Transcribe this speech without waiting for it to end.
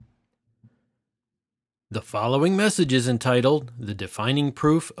The following message is entitled The Defining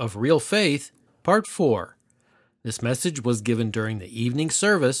Proof of Real Faith, Part 4. This message was given during the evening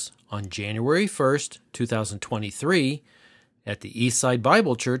service on January 1st, 2023 at the Eastside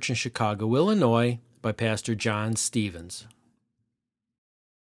Bible Church in Chicago, Illinois by Pastor John Stevens.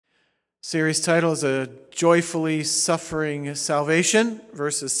 Series title is A Joyfully Suffering Salvation,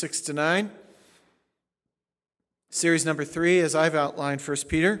 verses 6 to 9. Series number 3, as I've outlined, 1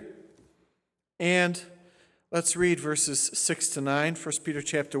 Peter. And let's read verses 6 to 9, 1 Peter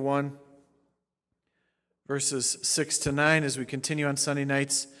chapter 1, verses 6 to 9, as we continue on Sunday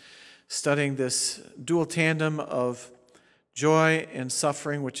nights studying this dual tandem of joy and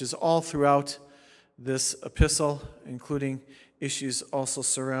suffering, which is all throughout this epistle, including issues also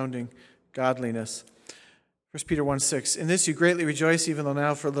surrounding godliness. 1 Peter 1:6. In this you greatly rejoice, even though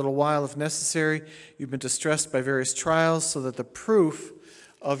now for a little while, if necessary, you've been distressed by various trials, so that the proof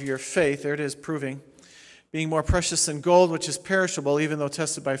of your faith, there it is, proving, being more precious than gold, which is perishable, even though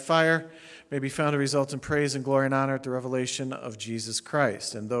tested by fire, may be found to result in praise and glory and honor at the revelation of Jesus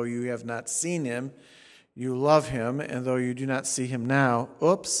Christ. And though you have not seen him, you love him, and though you do not see him now,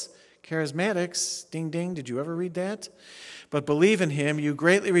 charismatics, ding ding, did you ever read that? But believe in him, you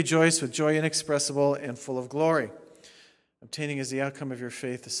greatly rejoice with joy inexpressible and full of glory, obtaining as the outcome of your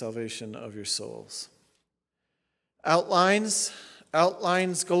faith the salvation of your souls. Outlines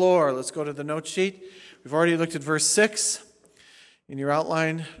galore. Let's go to the note sheet. We've already looked at verse 6. In your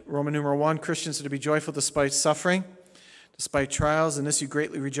outline, Roman numeral 1, Christians are to be joyful despite suffering, despite trials. In this you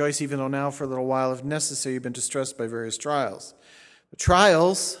greatly rejoice, even though now for a little while, if necessary, you've been distressed by various trials. The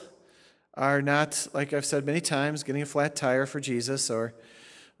trials are not, like I've said many times, getting a flat tire for Jesus, or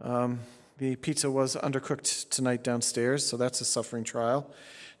the pizza was undercooked tonight downstairs, so that's a suffering trial.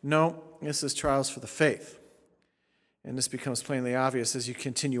 No, this is trials for the faith. And this becomes plainly obvious as you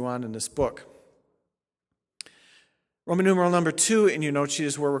continue on in this book. Roman numeral number 2 in your note sheet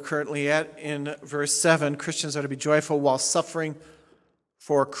is where we're currently at. In verse 7, Christians are to be joyful while suffering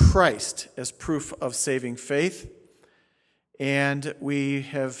for Christ as proof of saving faith. And we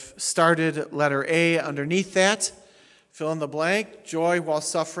have started letter A underneath that. Fill in the blank. Joy while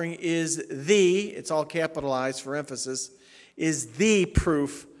suffering is it's all capitalized for emphasis, is the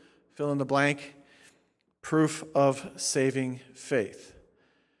proof, fill in the blank, proof of saving faith.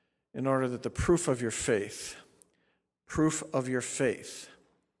 In order that the proof of your faith.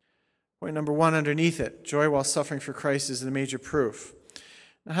 Point number 1 underneath it. Joy while suffering for Christ is the major proof.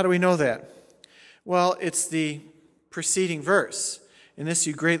 Now, how do we know that? Well, it's the preceding verse. In this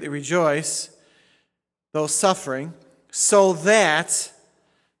you greatly rejoice, though suffering, so that,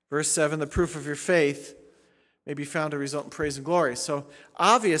 verse 7, the proof of your faith may be found to result in praise and glory. So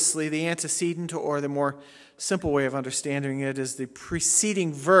obviously the antecedent, or the more simple way of understanding it, is the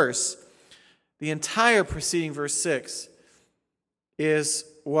preceding verse. The entire preceding verse 6 is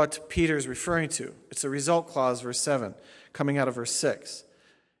what Peter is referring to. It's a result clause, verse 7, coming out of verse 6.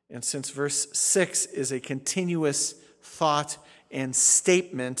 And since verse 6 is a continuous thought and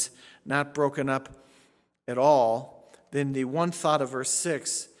statement, not broken up at all, then the one thought of verse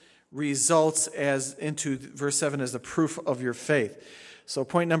 6 results into verse 7 as the proof of your faith. So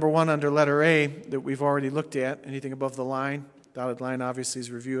point number 1 under letter A that we've already looked at, anything above the line, dotted line obviously is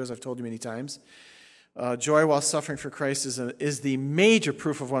review, as I've told you many times. Joy while suffering for Christ is the major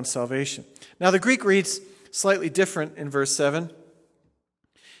proof of one's salvation. Now the Greek reads slightly different in verse 7.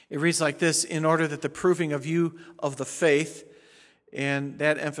 It reads like this: in order that the proving of you of the faith, and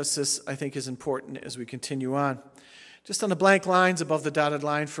that emphasis I think is important as we continue on. Just on the blank lines above the dotted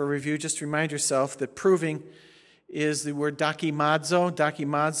line for review, just remind yourself that proving is the word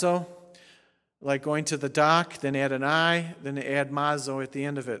dokimazo, like going to the dock, then add an I, then add mazo at the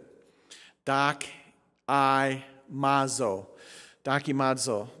end of it. Dokimazo,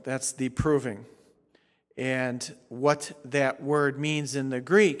 that's the proving. And what that word means in the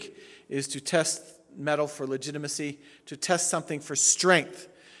Greek is to test metal for legitimacy, to test something for strength.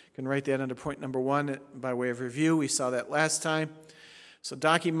 You can write that under point number 1 by way of review. We saw that last time. So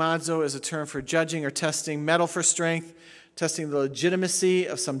dokimazo is a term for judging or testing metal for strength, testing the legitimacy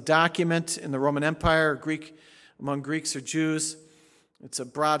of some document in the Roman Empire, or among Greeks or Jews. It's a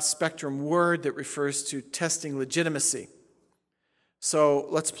broad spectrum word that refers to testing legitimacy. So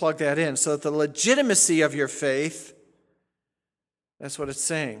let's plug that in. So that the legitimacy of your faith, that's what it's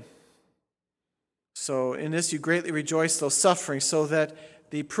saying. So in this you greatly rejoice, though suffering, so that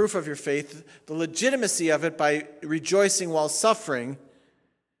the proof of your faith, the legitimacy of it by rejoicing while suffering,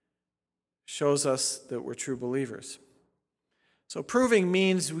 shows us that we're true believers. So proving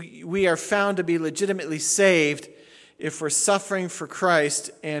means we are found to be legitimately saved if we're suffering for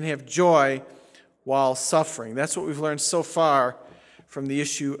Christ and have joy while suffering. That's what we've learned so far from the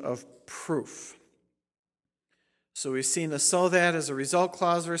issue of proof. So we've seen the so that as a result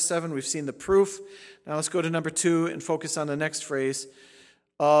clause, verse 7. We've seen the proof. Now let's go to number 2 and focus on the next phrase,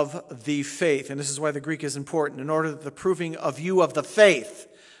 of the faith. And this is why the Greek is important. In order that the proving of you of the faith,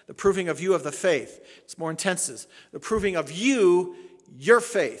 the proving of you of the faith, it's more intensive. The proving of you, your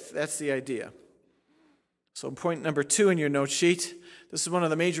faith. That's the idea. So point number 2 in your note sheet, this is one of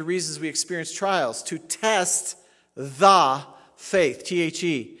the major reasons we experience trials, to test the faith,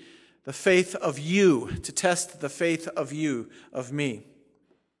 T-H-E, the faith of you, to test the faith of you, of me.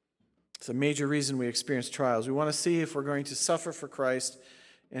 It's a major reason we experience trials. We want to see if we're going to suffer for Christ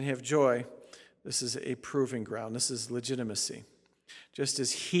and have joy. This is a proving ground. This is legitimacy. Just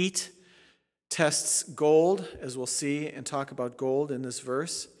as heat tests gold, as we'll see and talk about gold in this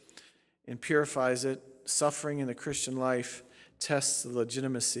verse, and purifies it, suffering in the Christian life tests the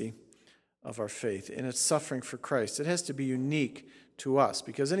legitimacy of our faith. And it's suffering for Christ. It has to be unique to us,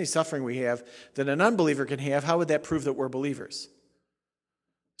 because any suffering we have that an unbeliever can have, how would that prove that we're believers?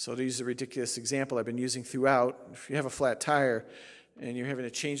 So to use a ridiculous example I've been using throughout, if you have a flat tire and you're having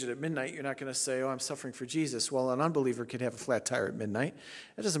to change it at midnight, you're not going to say, oh, I'm suffering for Jesus. Well, an unbeliever could have a flat tire at midnight.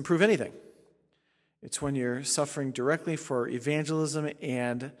 That doesn't prove anything. It's when you're suffering directly for evangelism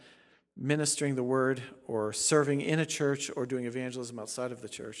and ministering the word, or serving in a church, or doing evangelism outside of the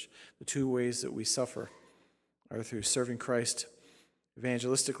church. The two ways that we suffer are through serving Christ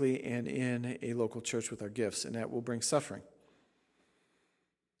evangelistically and in a local church with our gifts, and that will bring suffering.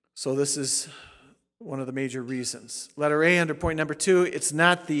 So this is one of the major reasons. Letter A under point number 2, it's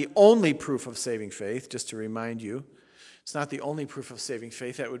not the only proof of saving faith, just to remind you. It's not the only proof of saving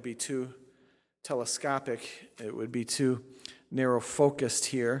faith. That would be too telescopic. It would be too narrow-focused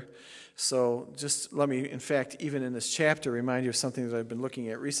here. So just let me, in fact, even in this chapter, remind you of something that I've been looking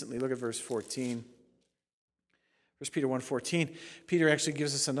at recently. Look at verse 14. 1 Peter 1:14. Peter actually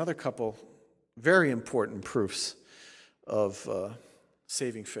gives us another couple very important proofs of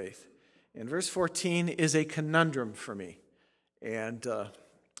saving faith. And verse 14 is a conundrum for me, and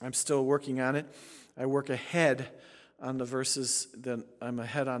I'm still working on it. I work ahead on the verses, that I'm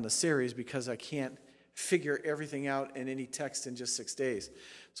ahead on the series, because I can't figure everything out in any text in just 6 days.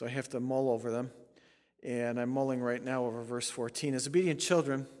 So I have to mull over them, and I'm mulling right now over verse 14. As obedient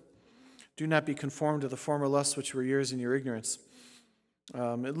children, do not be conformed to the former lusts which were yours in your ignorance.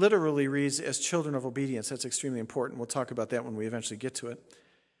 It literally reads, as children of obedience. That's extremely important. We'll talk about that when we eventually get to it.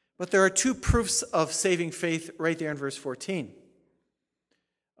 But there are two proofs of saving faith right there in verse 14.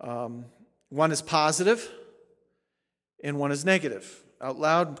 One is positive, and one is negative. Out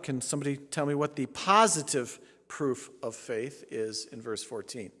loud, can somebody tell me what the positive proof of faith is in verse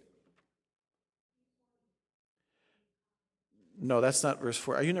 14? No, that's not verse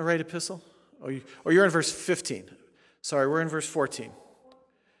 4. Are you in the right epistle? You're in verse 15. Sorry, we're in verse 14.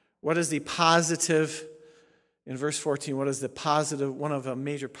 What is the positive, in verse 14, what is the positive, one of the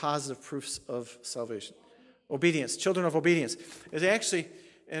major positive proofs of salvation? Obedience, children of obedience. It's actually,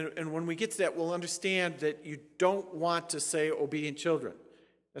 and when we get to that, we'll understand that you don't want to say obedient children.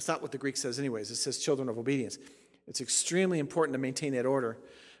 That's not what the Greek says anyways. It says children of obedience. It's extremely important to maintain that order,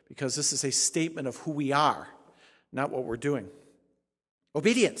 because this is a statement of who we are, not what we're doing.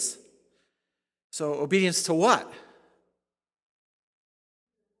 Obedience. So obedience to what?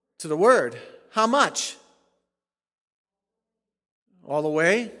 To the word. How much? All the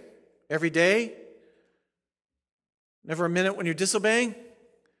way? Every day? Never a minute when you're disobeying?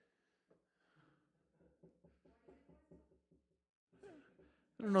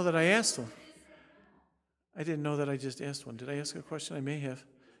 I don't know that I asked one. I didn't know that I just asked one. Did I ask a question? I may have.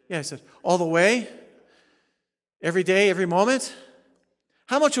 Yeah, I said, all the way? Every day, every moment?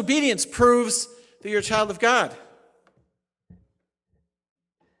 How much obedience proves that you're a child of God?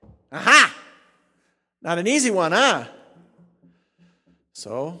 Aha! Not an easy one, huh?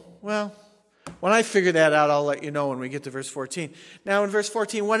 So, well, when I figure that out, I'll let you know when we get to verse 14. Now, in verse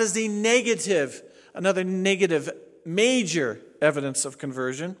 14, what is the negative? Another negative, major evidence of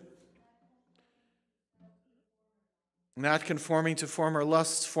conversion. Not conforming to former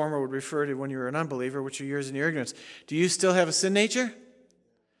lusts. Former would refer to when you were an unbeliever, which are yours in your ignorance. Do you still have a sin nature?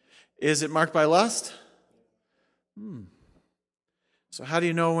 Is it marked by lust? So how do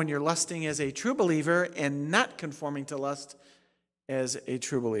you know when you're lusting as a true believer and not conforming to lust as a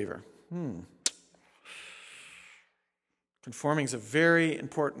true believer? Conforming is a very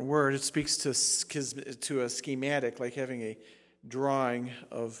important word. It speaks to a schematic, like having a drawing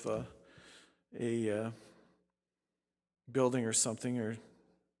of a building or something, or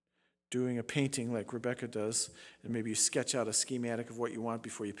doing a painting like Rebecca does, and maybe you sketch out a schematic of what you want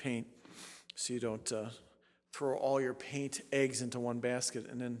before you paint. so you don't throw all your paint eggs into one basket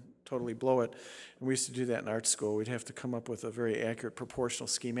and then totally blow it. And we used to do that in art school. We'd have to come up with a very accurate proportional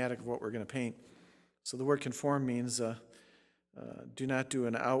schematic of what we're going to paint. So the word conform means do not do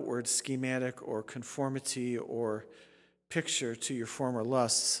an outward schematic or conformity or picture to your former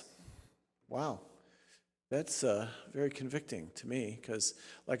lusts. Wow. That's very convicting to me because,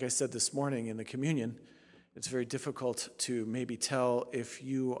 like I said this morning in the communion, it's very difficult to maybe tell if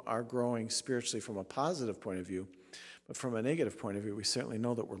you are growing spiritually from a positive point of view, but from a negative point of view, we certainly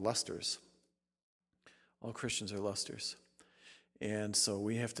know that we're lusters. All Christians are lusters. And so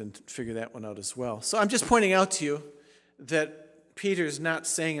we have to figure that one out as well. So I'm just pointing out to you that Peter's not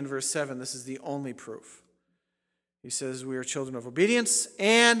saying in verse 7, this is the only proof. He says we are children of obedience,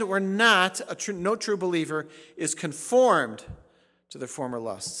 and we're not, no true believer is conformed to their former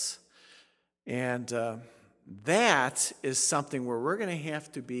lusts. And that is something where we're going to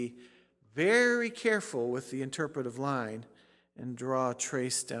have to be very careful with the interpretive line and draw a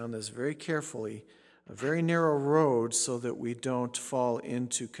trace down this very carefully, a very narrow road so that we don't fall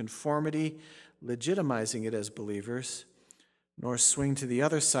into conformity, legitimizing it as believers, nor swing to the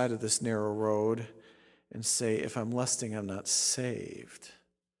other side of this narrow road and say, if I'm lusting, I'm not saved.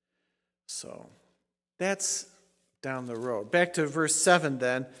 So that's down the road. Back to verse 7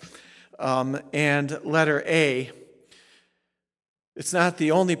 then, and letter A. It's not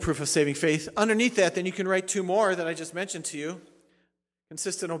the only proof of saving faith. Underneath that, then you can write two more that I just mentioned to you.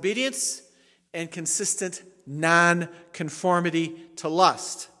 Consistent obedience and consistent non-conformity to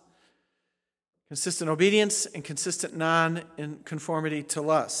lust. Consistent obedience and consistent non-conformity to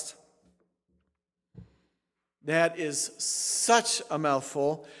lust. That is such a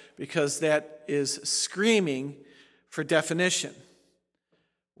mouthful because that is screaming for definition.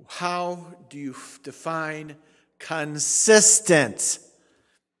 How do you define consistent?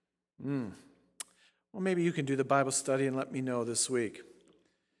 Well, maybe you can do the Bible study and let me know this week.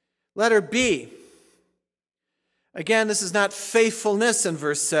 Letter B. Again, this is not faithfulness in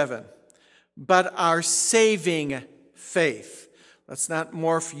verse 7, but our saving faith. Let's not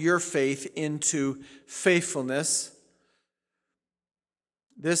morph your faith into faithfulness.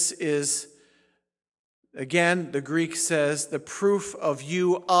 This is, again, the Greek says, the proof of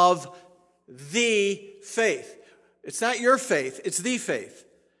you of the faith. It's not your faith, it's the faith.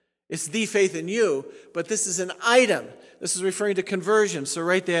 It's the faith in you, but this is an item. This is referring to conversion, so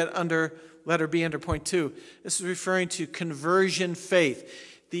write that under letter B under point 2. This is referring to conversion faith.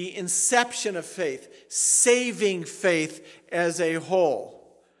 The inception of faith, saving faith as a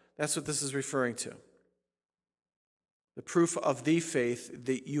whole. That's what this is referring to. The proof of the faith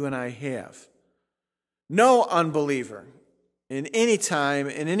that you and I have. No unbeliever in any time,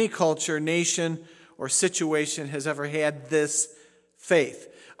 in any culture, nation, or situation has ever had this faith.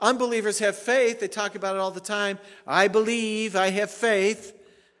 Unbelievers have faith. They talk about it all the time. I believe, I have faith.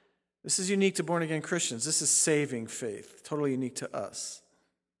 This is unique to born-again Christians. This is saving faith, totally unique to us.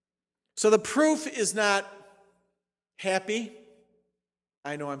 So the proof is not happy,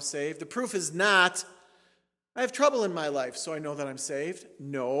 I know I'm saved. The proof is not, I have trouble in my life, so I know that I'm saved.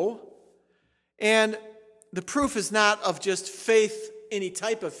 No. And the proof is not of just faith, any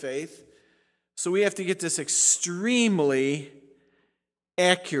type of faith. So we have to get this extremely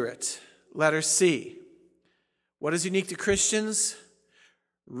accurate. Letter C. What is unique to Christians?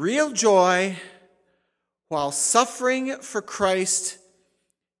 Real joy while suffering for Christ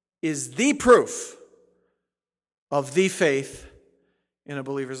is the proof of the faith in a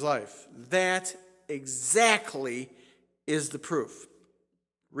believer's life. That exactly is the proof.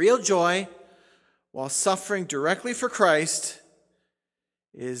 Real joy while suffering directly for Christ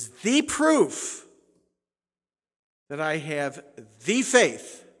is the proof that I have the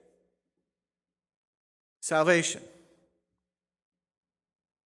faith, salvation.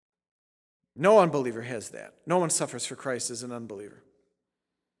 No unbeliever has that. No one suffers for Christ as an unbeliever.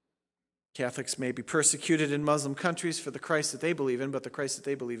 Catholics may be persecuted in Muslim countries for the Christ that they believe in, but the Christ that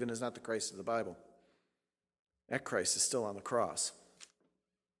they believe in is not the Christ of the Bible. That Christ is still on the cross.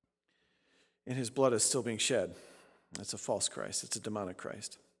 And his blood is still being shed. That's a false Christ. It's a demonic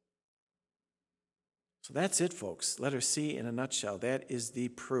Christ. So that's it, folks. Letter C in a nutshell. That is the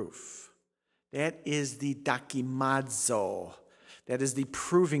proof. That is the dokimazo. That is the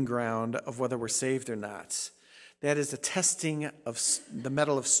proving ground of whether we're saved or not. That is the testing of the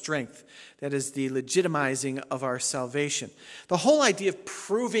metal of strength. That is the legitimizing of our salvation. The whole idea of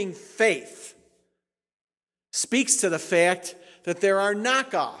proving faith speaks to the fact that there are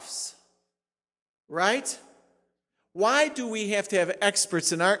knockoffs, right? Why do we have to have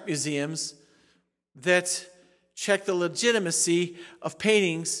experts in art museums that check the legitimacy of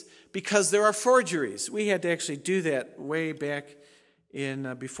paintings because there are forgeries. We had to actually do that way back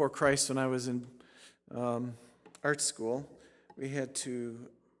in before Christ when I was in art school. I had to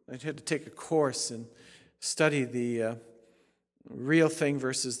take a course and study the real thing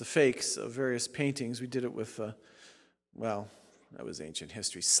versus the fakes of various paintings. We did it with, that was ancient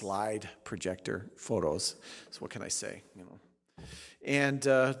history, slide projector photos. So what can I say, And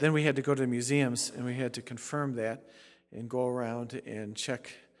then we had to go to the museums, and we had to confirm that and go around and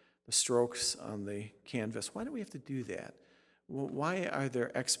check the strokes on the canvas. Why do we have to do that? Why are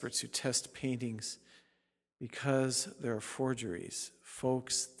there experts who test paintings? Because there are forgeries.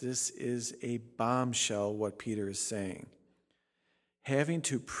 Folks, this is a bombshell, what Peter is saying. Having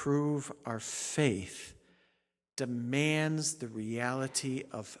to prove our faith demands the reality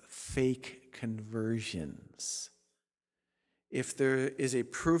of fake conversions. If there is a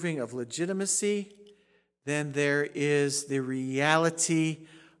proving of legitimacy, then there is the reality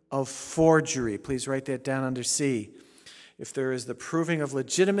of forgery. Please write that down under C. If there is the proving of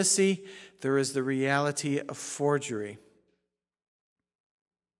legitimacy, there is the reality of forgery.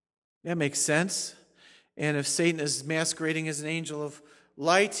 That makes sense. And if Satan is masquerading as an angel of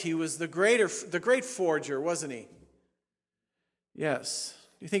light, he was the great forger, wasn't he? Yes.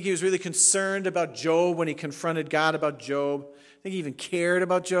 Do you think he was really concerned about Job when he confronted God about Job? Think he even cared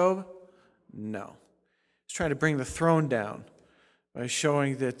about Job? No. He's trying to bring the throne down by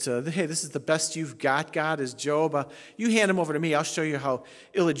showing that, hey, this is the best you've got, God, is Job. You hand him over to me. I'll show you how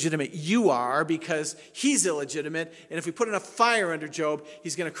illegitimate you are because he's illegitimate. And if we put enough fire under Job,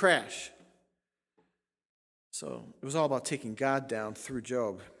 he's going to crash. So it was all about taking God down through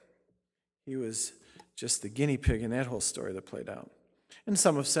Job. He was just the guinea pig in that whole story that played out. And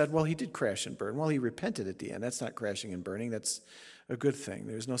some have said, well, he did crash and burn. Well, he repented at the end. That's not crashing and burning. That's a good thing.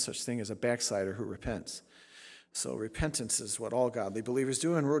 There's no such thing as a backslider who repents. So repentance is what all godly believers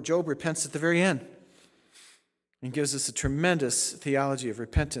do, and Job repents at the very end and gives us a tremendous theology of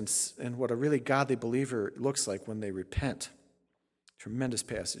repentance and what a really godly believer looks like when they repent. Tremendous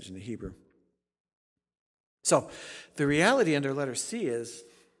passage in the Hebrew. So the reality under letter C is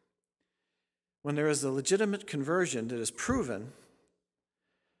when there is a legitimate conversion that is proven,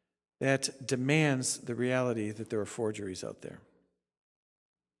 that demands the reality that there are forgeries out there.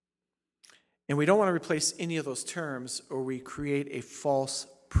 And we don't want to replace any of those terms or we create a false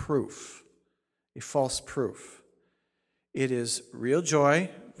proof. A false proof. It is real joy,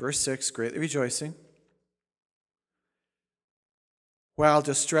 verse 6, greatly rejoicing, while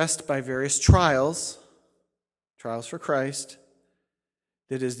distressed by various trials for Christ,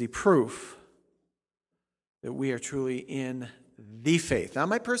 that is the proof that we are truly in the faith. Not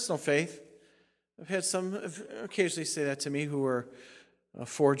my personal faith. I've had some occasionally say that to me who are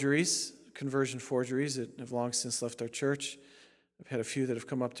forgeries, conversion forgeries that have long since left our church. I've had a few that have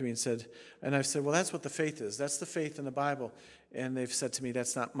come up to me and said, and I've said, well, that's what the faith is. That's the faith in the Bible. And they've said to me,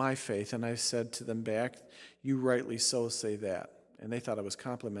 that's not my faith. And I said to them back, you rightly so say that. And they thought I was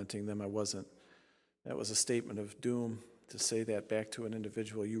complimenting them. I wasn't. That was a statement of doom to say that back to an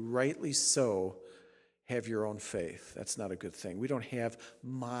individual. You rightly so have your own faith. That's not a good thing. We don't have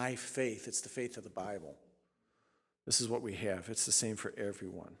my faith. It's the faith of the Bible. This is what we have. It's the same for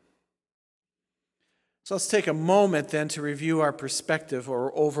everyone. So let's take a moment then to review our perspective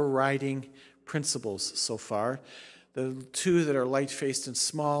or overriding principles so far. The two that are light-faced and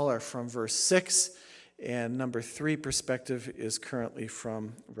small are from verse 6, and number 3 perspective is currently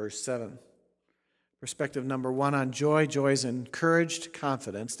from verse 7. Perspective number 1 on joy. Joy is encouraged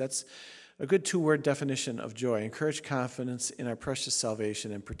confidence. That's a good 2-word definition of joy. Encouraged confidence in our precious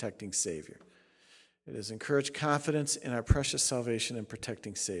salvation and protecting Savior. It is encouraged confidence in our precious salvation and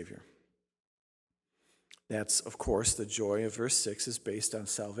protecting Savior. That's, of course, the joy of verse 6 is based on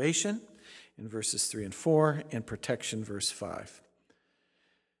salvation in verses 3 and 4 and protection, verse 5.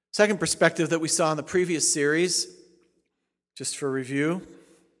 Second perspective that we saw in the previous series, just for review,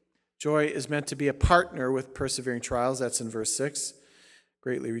 joy is meant to be a partner with persevering trials. That's in verse 6.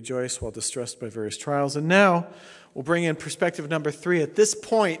 Greatly rejoice while distressed by various trials. And now we'll bring in perspective number 3. At this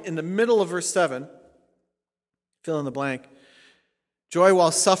point, in the middle of verse 7, fill in the blank, joy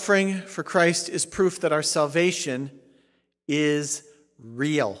while suffering for Christ is proof that our salvation is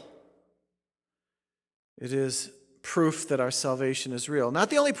real. It is proof that our salvation is real. Not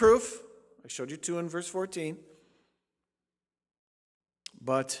the only proof. I showed you 2 in verse 14.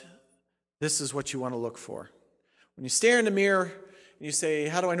 But this is what you want to look for. When you stare in the mirror and you say,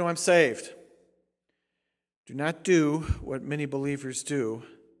 how do I know I'm saved? Do not do what many believers do.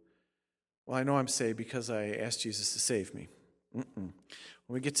 Well, I know I'm saved because I asked Jesus to save me. When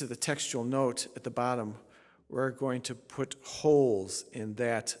we get to the textual note at the bottom we're going to put holes in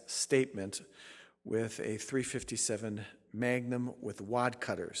that statement with a .357 Magnum with wad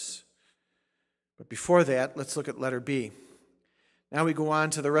cutters. But before that, let's look at letter B. Now we go on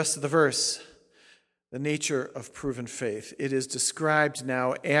to the rest of the verse, the nature of proven faith. It is described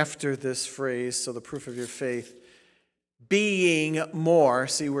now after this phrase, so the proof of your faith, being more.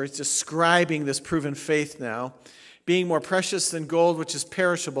 See, we're describing this proven faith now. Being more precious than gold, which is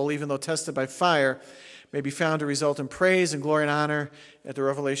perishable, even though tested by fire, may be found to result in praise and glory and honor at the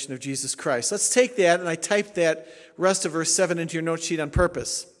revelation of Jesus Christ. Let's take that, and I typed that rest of verse 7 into your note sheet on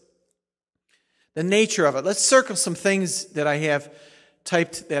purpose. The nature of it. Let's circle some things that I have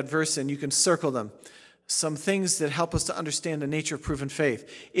typed that verse in. You can circle them. Some things that help us to understand the nature of proven faith.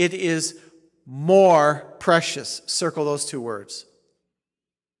 It is more precious. Circle those two words.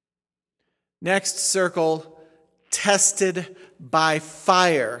 Next, circle tested by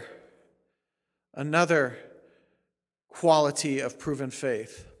fire. Another quality of proven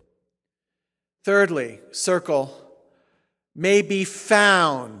faith. Thirdly, circle may be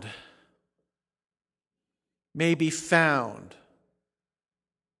found. May be found.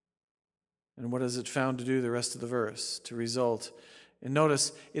 And what does it found to do the rest of the verse? To result. And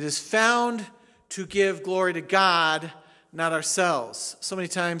notice, it is found to give glory to God, not ourselves. So many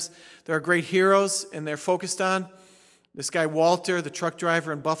times there are great heroes and they're focused on. This guy Walter, the truck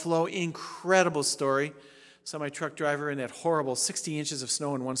driver in Buffalo, incredible story. Semi-truck driver in that horrible 60 inches of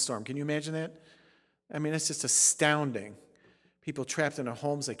snow in one storm. Can you imagine that? I mean, it's just astounding. People trapped in their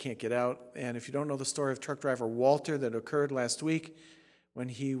homes, they can't get out. And if you don't know the story of truck driver Walter that occurred last week when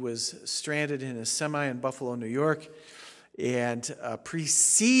he was stranded in a semi in Buffalo, New York, and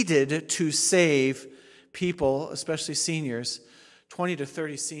proceeded to save people, especially seniors, 20 to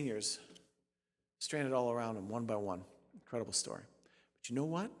 30 seniors, stranded all around him, one by one. Incredible story. But you know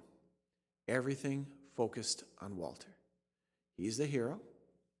what? Everything focused on Walter. He's the hero,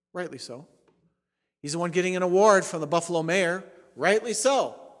 rightly so. He's the one getting an award from the Buffalo mayor, rightly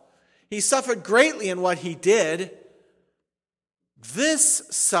so. He suffered greatly in what he did. This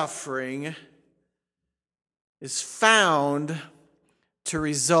suffering is found to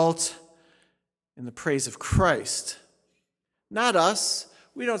result in the praise of Christ. Not us.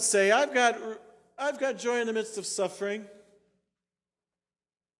 We don't say, I've got joy in the midst of suffering.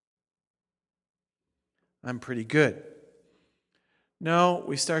 I'm pretty good. No,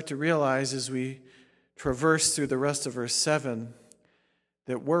 we start to realize as we traverse through the rest of verse 7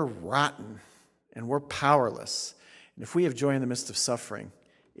 that we're rotten and we're powerless. And if we have joy in the midst of suffering,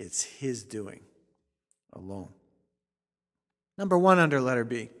 it's His doing alone. Number 1 under letter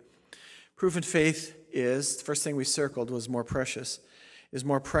B. Proven faith is, the first thing we circled was more precious, is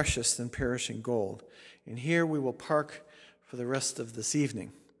more precious than perishing gold. And here we will park for the rest of this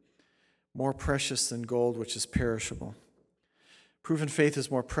evening. More precious than gold, which is perishable. Proven faith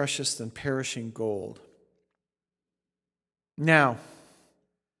is more precious than perishing gold. Now,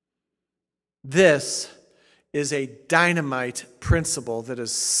 this is a dynamite principle that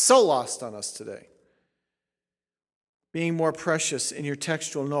is so lost on us today. Being more precious in your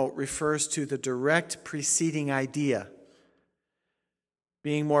textual note refers to the direct preceding idea.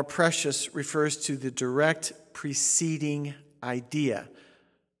 Being more precious refers to the direct preceding idea,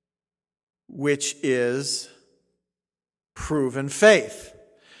 which is proven faith.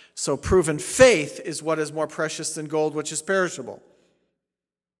 So proven faith is what is more precious than gold, which is perishable.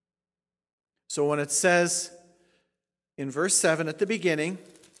 So when it says in verse 7 at the beginning,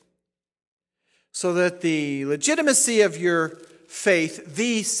 so that the legitimacy of your faith,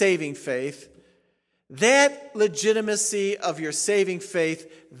 the saving faith, that legitimacy of your saving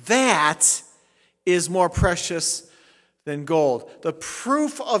faith, that is more precious than gold. The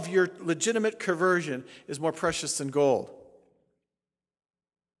proof of your legitimate conversion is more precious than gold.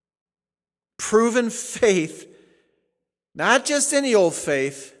 Proven faith, not just any old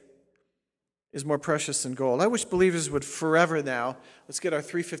faith, is more precious than gold. I wish believers would forever now, let's get our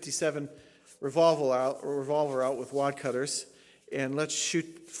 .357 revolver out with wad cutters, and let's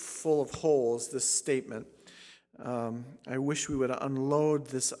shoot full of holes this statement. I wish we would unload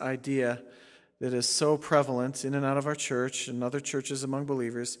this idea that is so prevalent in and out of our church and other churches among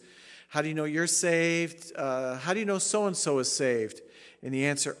believers. How do you know you're saved? How do you know so-and-so is saved? And the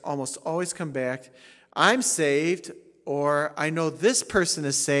answer almost always comes back, I'm saved, or I know this person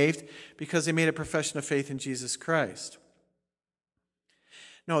is saved because they made a profession of faith in Jesus Christ.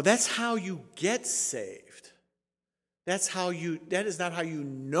 No, that's how you get saved. That is not how you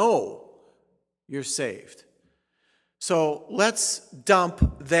know you're saved. So let's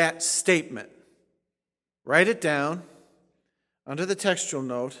dump that statement. Write it down under the textual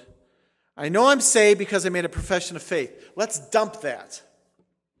note. I know I'm saved because I made a profession of faith. Let's dump that.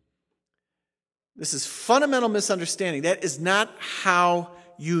 This is fundamental misunderstanding. That is not how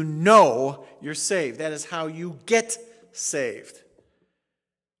you know you're saved. That is how you get saved.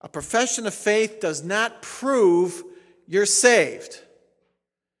 A profession of faith does not prove you're saved.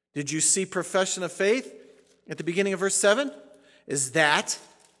 Did you see profession of faith at the beginning of verse 7? Is that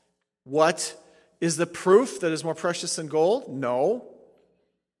what is the proof that is more precious than gold? No.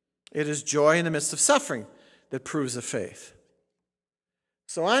 It is joy in the midst of suffering that proves the faith.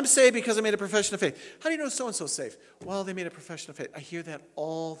 So I'm saved because I made a profession of faith. How do you know so-and-so saved? Well, they made a profession of faith. I hear that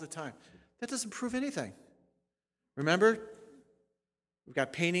all the time. That doesn't prove anything. Remember, we've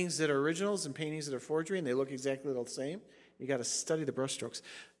got paintings that are originals and paintings that are forgery, and they look exactly the same. You've got to study the brushstrokes.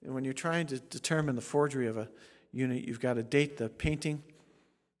 And when you're trying to determine the forgery of a unit, you've got to date the painting,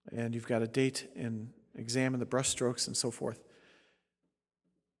 and you've got to date and examine the brushstrokes and so forth.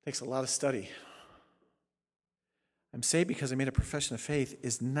 It takes a lot of study. I'm saved because I made a profession of faith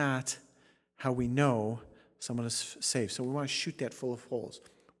is not how we know someone is saved. So we want to shoot that full of holes.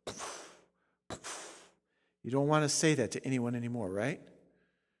 You don't want to say that to anyone anymore, right?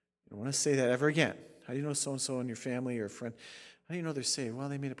 You don't want to say that ever again. How do you know so-and-so in your family or a friend? How do you know they're saved? Well,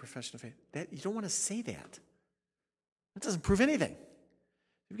 they made a profession of faith. You don't want to say that. That doesn't prove anything.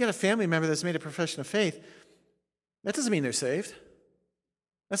 If you've got a family member that's made a profession of faith, that doesn't mean they're saved.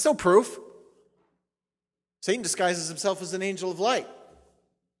 That's no proof. Satan disguises himself as an angel of light.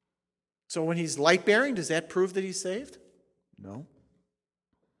 So when he's light-bearing, does that prove that he's saved? No.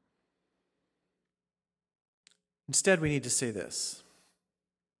 Instead, we need to say this.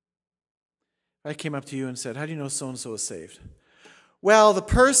 I came up to you and said, how do you know so-and-so is saved? Well, the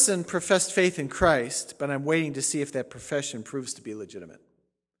person professed faith in Christ, but I'm waiting to see if that profession proves to be legitimate.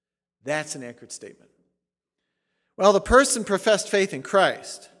 That's an accurate statement. Well, the person professed faith in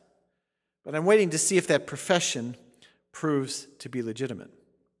Christ, but I'm waiting to see if that profession proves to be legitimate.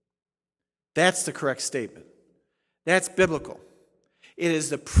 That's the correct statement. That's biblical. It is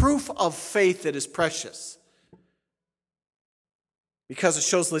the proof of faith that is precious because it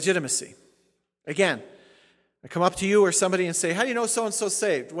shows legitimacy. Again, I come up to you or somebody and say, how do you know so-and-so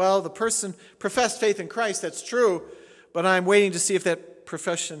saved? Well, the person professed faith in Christ, that's true, but I'm waiting to see if that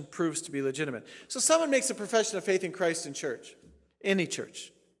profession proves to be legitimate. So someone makes a profession of faith in Christ in church, any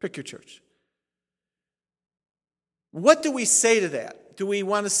church, pick your church. What do we say to that? Do we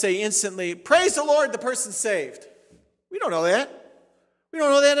want to say instantly, praise the Lord, the person's saved? We don't know that. We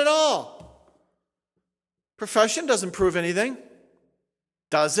don't know that at all. Profession doesn't prove anything.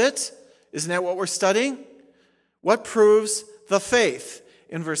 Does it? Isn't that what we're studying? What proves the faith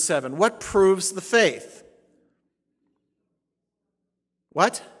in verse 7? What proves the faith?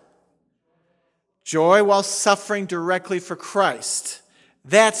 What? Joy while suffering directly for Christ.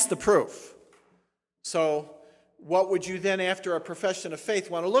 That's the proof. So, what would you then, after a profession of faith,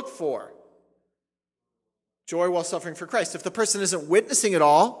 want to look for? Joy while suffering for Christ. If the person isn't witnessing at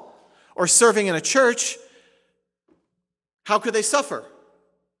all or serving in a church, how could they suffer?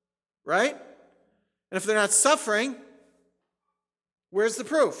 Right? And if they're not suffering, where's the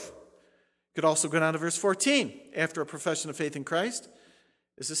proof? You could also go down to verse 14. After a profession of faith in Christ,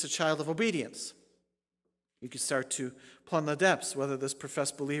 is this a child of obedience? You could start to plumb the depths, whether this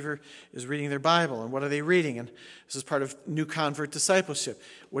professed believer is reading their Bible, and what are they reading? And this is part of new convert discipleship.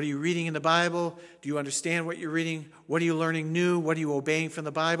 What are you reading in the Bible? Do you understand what you're reading? What are you learning new? What are you obeying from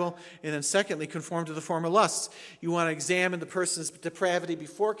the Bible? And then secondly, conform to the former lusts. You want to examine the person's depravity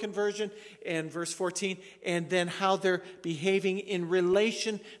before conversion, and verse 14, and then how they're behaving in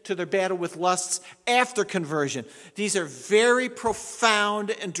relation to their battle with lusts after conversion. These are very profound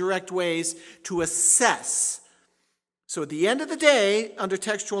and direct ways to assess. So at the end of the day, under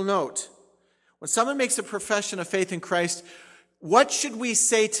textual note, when someone makes a profession of faith in Christ, what should we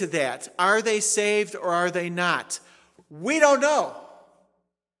say to that? Are they saved or are they not? We don't know.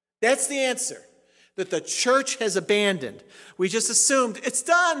 That's the answer that the church has abandoned. We just assumed it's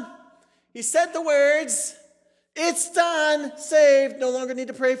done. He said the words. It's done. Saved. No longer need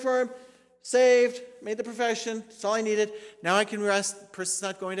to pray for him. Saved. Made the profession. That's all I needed. Now I can rest. The person's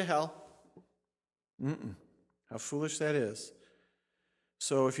not going to hell. How foolish that is.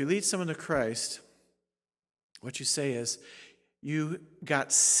 So if you lead someone to Christ, what you say is, you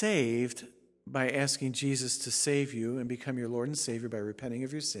got saved by asking Jesus to save you and become your Lord and Savior by repenting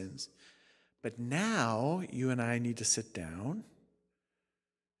of your sins. But now you and I need to sit down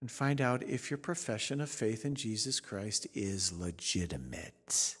and find out if your profession of faith in Jesus Christ is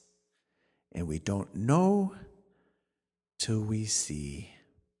legitimate. And we don't know till we see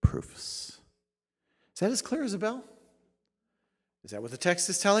proofs. Is that as clear as a bell? Is that what the text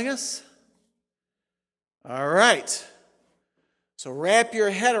is telling us? All right. So wrap your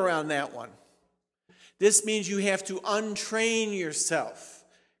head around that one. This means you have to untrain yourself,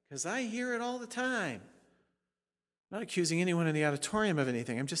 because I hear it all the time. I'm not accusing anyone in the auditorium of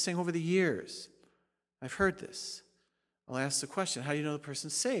anything. I'm just saying over the years, I've heard this. I'll ask the question, how do you know the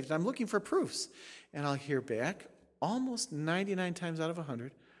person's saved? And I'm looking for proofs. And I'll hear back almost 99 times out of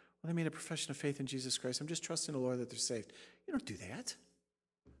 100, well, they made a profession of faith in Jesus Christ. I'm just trusting the Lord that they're saved. You don't do that.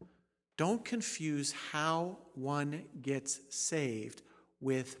 Don't confuse how one gets saved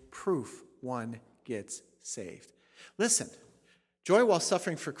with proof one gets saved. Listen, joy while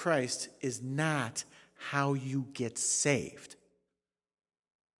suffering for Christ is not how you get saved.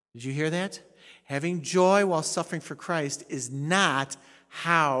 Did you hear that? Having joy while suffering for Christ is not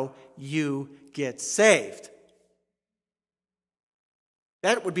how you get saved.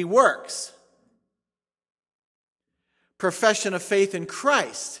 That would be works. Profession of faith in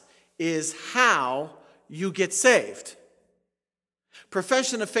Christ is how you get saved.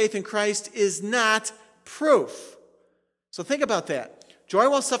 Profession of faith in Christ is not proof. So think about that. Joy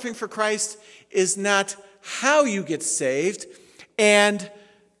while suffering for Christ is not how you get saved, and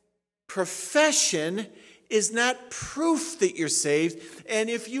profession is not proof that you're saved. And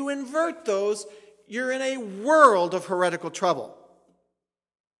if you invert those, you're in a world of heretical trouble.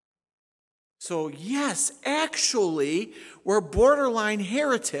 So yes, actually, we're borderline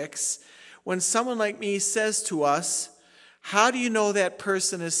heretics when someone like me says to us, how do you know that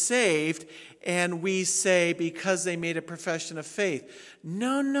person is saved? And we say, because they made a profession of faith.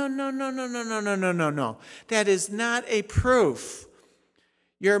 No. That is not a proof.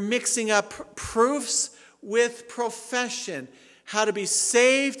 You're mixing up proofs with profession. How to be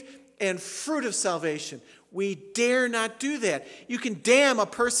saved and fruit of salvation. We dare not do that. You can damn a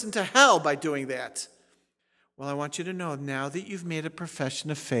person to hell by doing that. Well, I want you to know, now that you've made a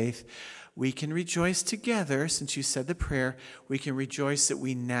profession of faith, we can rejoice together. Since you said the prayer, we can rejoice that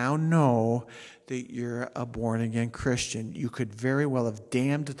we now know that you're a born-again Christian. You could very well have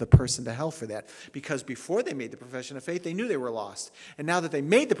damned the person to hell for that, because before they made the profession of faith, they knew they were lost. And now that they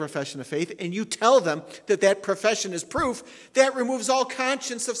made the profession of faith, and you tell them that that profession is proof, that removes all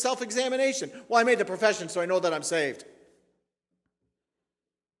conscience of self-examination. Well, I made the profession, so I know that I'm saved.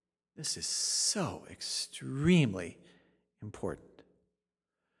 This is so extremely important.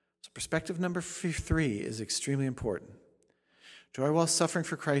 Perspective number 3 is extremely important. Joy while suffering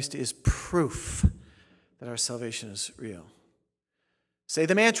for Christ is proof that our salvation is real. Say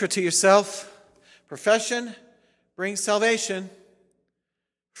the mantra to yourself. Profession brings salvation.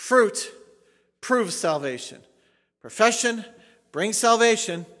 Fruit proves salvation. Profession brings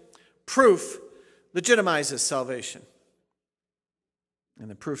salvation. Proof legitimizes salvation.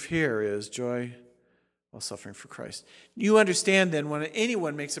 And the proof here is joy while suffering for Christ. You understand then, when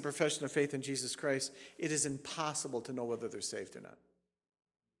anyone makes a profession of faith in Jesus Christ, it is impossible to know whether they're saved or not.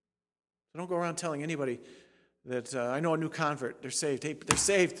 So don't go around telling anybody that, I know a new convert, they're saved. Hey, they're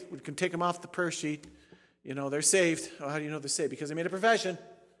saved. We can take them off the prayer sheet. You know, they're saved. Oh, how do you know they're saved? Because they made a profession.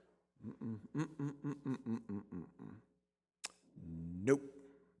 Nope,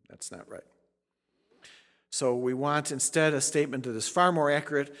 that's not right. So we want instead a statement that is far more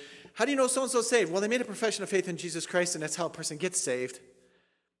accurate. How do you know so-and-so saved? Well, they made a profession of faith in Jesus Christ, and that's how a person gets saved.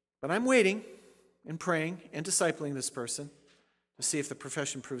 But I'm waiting and praying and discipling this person to see if the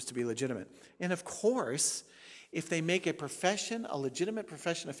profession proves to be legitimate. And of course, if they make a profession, a legitimate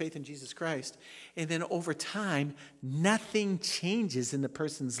profession of faith in Jesus Christ, and then over time, nothing changes in the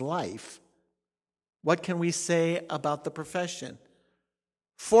person's life, what can we say about the profession?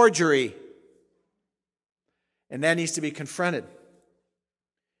 Forgery. And that needs to be confronted.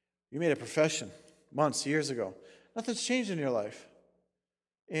 You made a profession months, years ago. Nothing's changed in your life.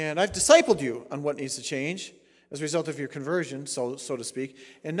 And I've discipled you on what needs to change as a result of your conversion, so to speak,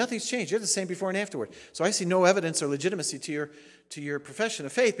 and nothing's changed. You're the same before and afterward. So I see no evidence or legitimacy to your profession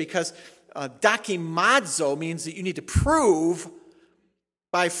of faith, because dokimazo means that you need to prove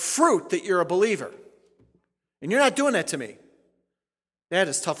by fruit that you're a believer. And you're not doing that to me. That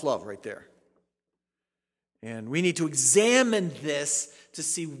is tough love right there. And we need to examine this to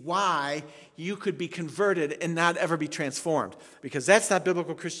see why you could be converted and not ever be transformed, because that's not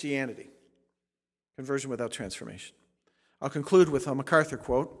biblical Christianity. Conversion without transformation. I'll conclude with a MacArthur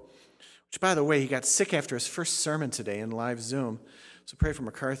quote, which, by the way, he got sick after his first sermon today in live Zoom. So pray for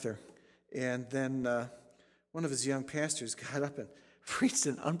MacArthur. And then one of his young pastors got up and preached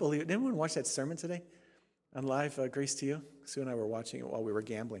an unbelievable... Did anyone watch that sermon today on live Grace to You? Sue and I were watching it while we were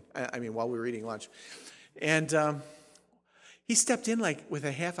gambling. While we were eating lunch. And he stepped in with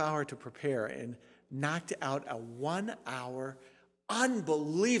a half hour to prepare and knocked out a 1 hour,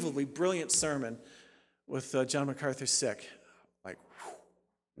 unbelievably brilliant sermon with John MacArthur sick. Like,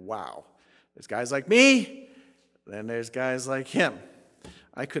 wow. There's guys like me, then there's guys like him.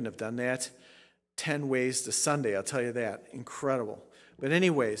 I couldn't have done that. 10 ways to Sunday, I'll tell you that. Incredible. But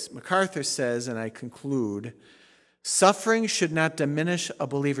anyways, MacArthur says, and I conclude, suffering should not diminish a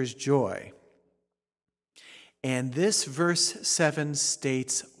believer's joy. And this verse 7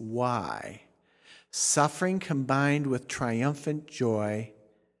 states why. Suffering combined with triumphant joy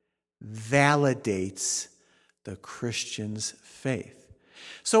validates the Christian's faith.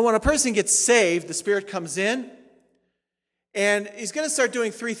 So when a person gets saved, the Spirit comes in, and he's going to start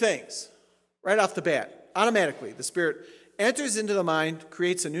doing three things right off the bat. Automatically, the Spirit enters into the mind,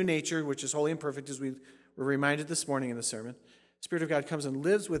 creates a new nature, which is holy and perfect, as we were reminded this morning in the sermon. The Spirit of God comes and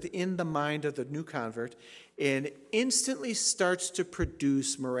lives within the mind of the new convert and instantly starts to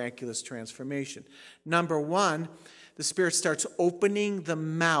produce miraculous transformation. Number one, the Spirit starts opening the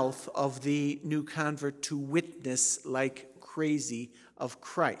mouth of the new convert to witness like crazy of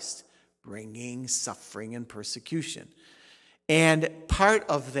Christ, bringing suffering and persecution. And part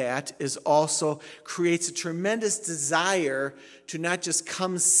of that is also creates a tremendous desire to not just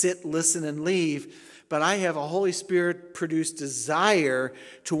come, sit, listen, and leave, but I have a Holy Spirit-produced desire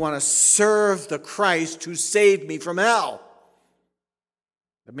to want to serve the Christ who saved me from hell.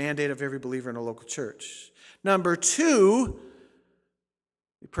 The mandate of every believer in a local church. Number two,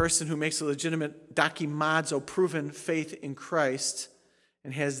 the person who makes a legitimate dokimazo, proven faith in Christ,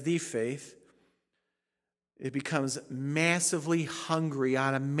 and has the faith, it becomes massively hungry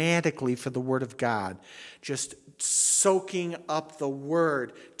automatically for the Word of God. Just soaking up the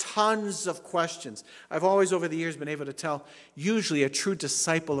Word. Tons of questions. I've always over the years been able to tell, usually a true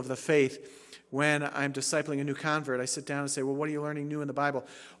disciple of the faith, when I'm discipling a new convert, I sit down and say, well, what are you learning new in the Bible?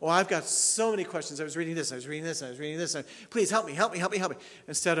 Oh, I've got so many questions. I was reading this, I was reading this, I was reading this. Please help me.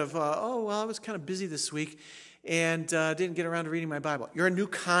 Instead of, oh, well, I was kind of busy this week and didn't get around to reading my Bible. You're a new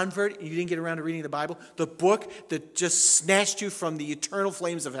convert and you didn't get around to reading the Bible, the book that just snatched you from the eternal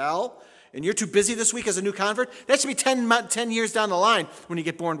flames of hell, and you're too busy this week as a new convert? That should be 10 years down the line when you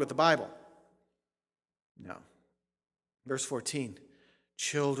get born with the Bible. No. Verse 14,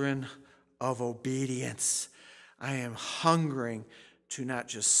 children of obedience. I am hungering to not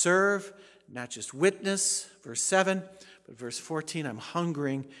just serve, not just witness, verse 7, but verse 14, I'm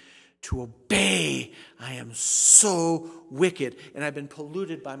hungering to obey. I am so wicked, and I've been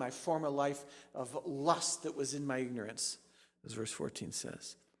polluted by my former life of lust that was in my ignorance, as verse 14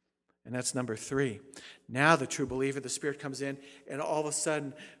 says. And that's number 3. Now the true believer, the Spirit comes in and all of a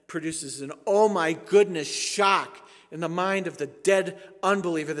sudden produces an oh my goodness shock in the mind of the dead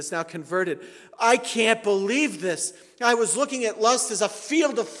unbeliever that's now converted. I can't believe this. I was looking at lust as a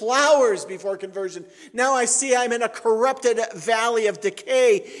field of flowers before conversion. Now I see I'm in a corrupted valley of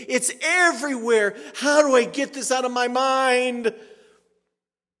decay. It's everywhere. How do I get this out of my mind?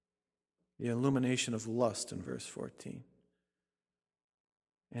 The illumination of lust in verse 14.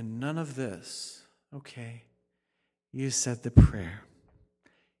 And none of this, okay, you said the prayer.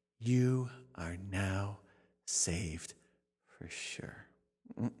 You are now saved for sure.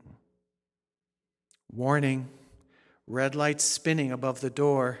 Warning, red light spinning above the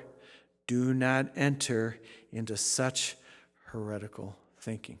door. Do not enter into such heretical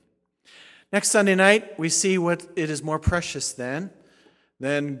thinking. Next Sunday night, we see what it is more precious than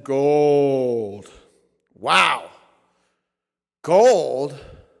gold. Wow. Gold?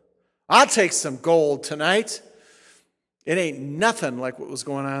 I'll take some gold tonight. It ain't nothing like what was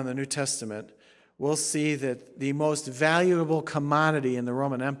going on in the New Testament. We'll see that the most valuable commodity in the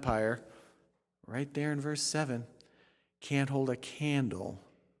Roman Empire, right there in verse 7, can't hold a candle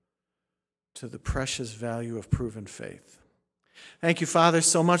to the precious value of proven faith. Thank you, Father,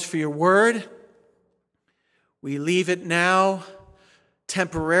 so much for your word. We leave it now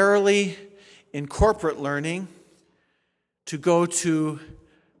temporarily in corporate learning to go to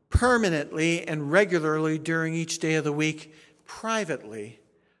permanently and regularly during each day of the week, privately,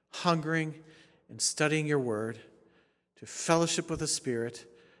 hungering and studying your word, to fellowship with the Spirit,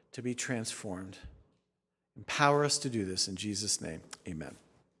 to be transformed. Empower us to do this in Jesus' name. Amen.